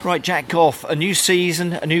Right, Jack Goff, a new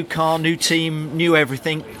season, a new car, new team, new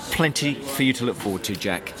everything. Plenty for you to look forward to,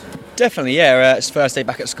 Jack. Definitely, yeah. It's first day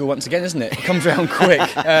back at school once again, isn't it? It comes around quick.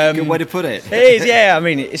 Good way to put it. It is, yeah. I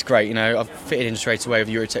mean, it's great. You know, I've fitted in straight away with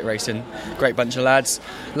Eurotech Racing. Great bunch of lads.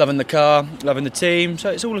 Loving the car, loving the team. So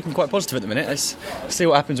it's all looking quite positive at the minute. Let's see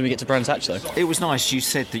what happens when we get to Brands Hatch, though. It was nice. You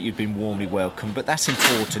said that you'd been warmly welcomed, but that's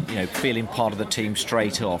important. You know, feeling part of the team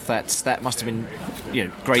straight off. That must have been,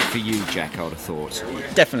 great for you, Jack. I would have thought.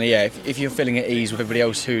 Definitely, yeah. If you're feeling at ease with everybody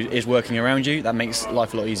else who is working around you, that makes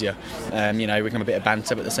life a lot easier. We can have a bit of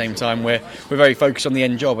banter, but at the same time, we're very focused on the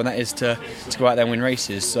end job, and that is to go out there and win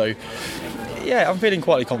races. So, yeah, I'm feeling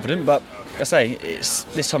quietly confident, but like I say, it's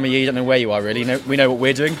this time of year, you don't know where you are really. We know what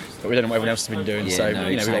we're doing, but we don't know what everyone else has been doing.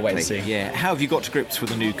 Exactly. We've got to wait and see. Yeah. How have you got to grips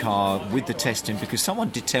with the new car, with the testing? Because someone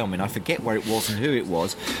did tell me, and I forget where it was and who it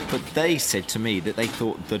was, but they said to me that they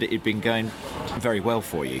thought that it had been going very well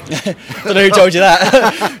for you. I don't know who told you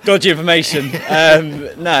that. Dodgy information.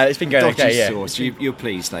 No, it's been going Dodgy okay. Yeah. Source. You're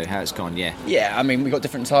pleased though how it's gone, yeah. Yeah, I mean, we've got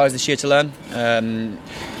different tyres this year to learn.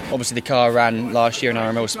 Obviously, the car ran last year in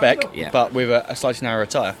RML spec, but with a slightly narrower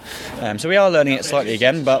tyre. So we are learning it slightly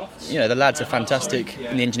again, but the lads are fantastic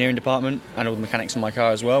in the engineering department and all the mechanics in my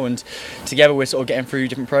car as well. And together we're sort of getting through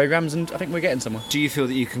different programmes, and I think we're getting somewhere. Do you feel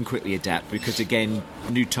that you can quickly adapt? Because again,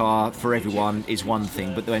 new tyre for everyone is one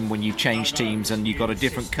thing, but then when you change teams and you've got a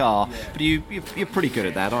different car, but you're pretty good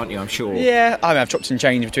at that, aren't you? I'm sure. Yeah, I mean, I've chopped and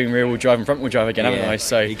changed between rear-wheel drive and front-wheel drive again, haven't I?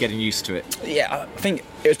 So you're getting used to it. Yeah, I think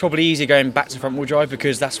it was probably easier going back to front-wheel drive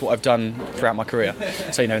because that's what I've done throughout my career.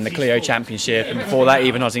 So, in the Clio Championship, and before that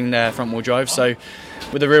even I was in front-wheel drive. So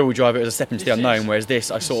with the rear-wheel drive, it was a step into the unknown, whereas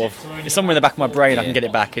this, it's somewhere in the back of my brain, I can get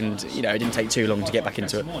it back, and it didn't take too long to get back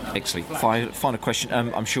into it. Excellent. Final question.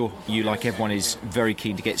 I'm sure you, like everyone, is very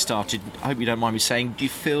keen to get started. I hope you don't mind me saying, do you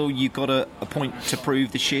feel you got a point to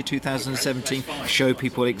prove this year, 2017? Show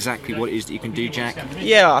people exactly what it is that you can do, Jack?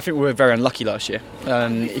 Yeah, I think we were very unlucky last year.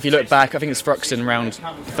 If you look back, I think it's Fruxton around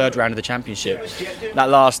the third round of the championship. That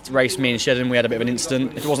last race, me and Shedden, we had a bit of an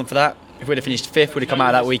incident. If it wasn't for that, if we'd have finished fifth, we'd have come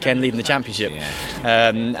out of that weekend leading the championship.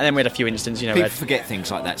 And then we had a few incidents. People forget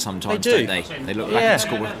things like that sometimes, don't they? They look back at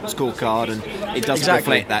the scorecard and it doesn't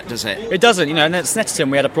reflect that, does it? It doesn't, and at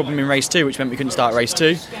Snetterton we had a problem in race 2, which meant we couldn't start race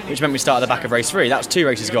 2, which meant we started at the back of race 3. That was 2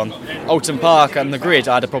 races gone. Donington Park and the grid,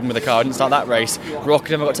 I had a problem with the car, I didn't start that race.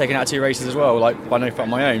 Rockingham, I got taken out of 2 races as well, by no fault of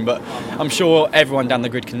my own, but I'm sure everyone down the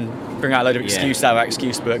grid can bring out a load of excuses out of our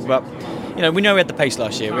excuse book, but we know we had the pace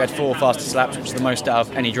last year. We had 4 fastest laps, which is the most out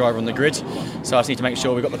of any driver on the grid. So I just need to make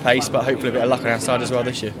sure we got the pace, but hopefully a bit of luck on our side as well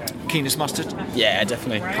this year. Keen as mustard? Yeah,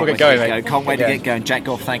 definitely. Can't wait to get going. Jack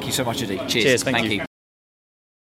Goff, thank you so much indeed. Cheers. Thank you.